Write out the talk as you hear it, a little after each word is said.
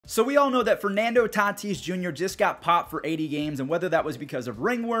So we all know that Fernando Tatis Jr. just got popped for 80 games, and whether that was because of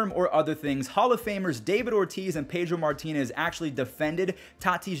ringworm or other things, Hall of Famers David Ortiz and Pedro Martinez actually defended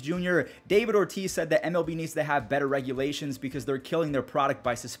Tatis Jr. David Ortiz said that MLB needs to have better regulations because they're killing their product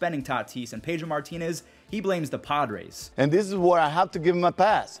by suspending Tatis, and Pedro Martinez, he blames the Padres. And this is where I have to give him a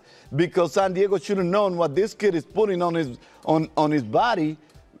pass, because San Diego should have known what this kid is putting on his body,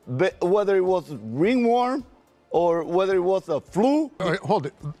 whether it was ringworm or whether it was a flu. Hold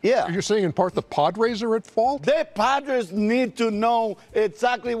it. Yeah. You're saying in part the Padres are at fault? The Padres need to know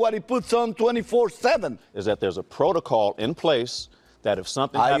exactly what he puts on 24/7. Is that there's a protocol in place that if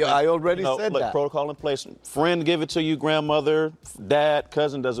something happens, I already said that. Protocol in place. Friend give it to you, grandmother, dad,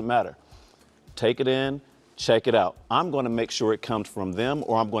 cousin, doesn't matter. Take it in. Check it out. I'm going to make sure it comes from them,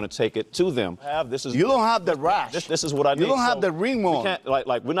 or I'm going to take it to them. You don't have the rash. This is what I need. You don't have the ringworm. We can't,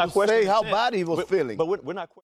 we're not questioning. Say how bad he was feeling. But we're not.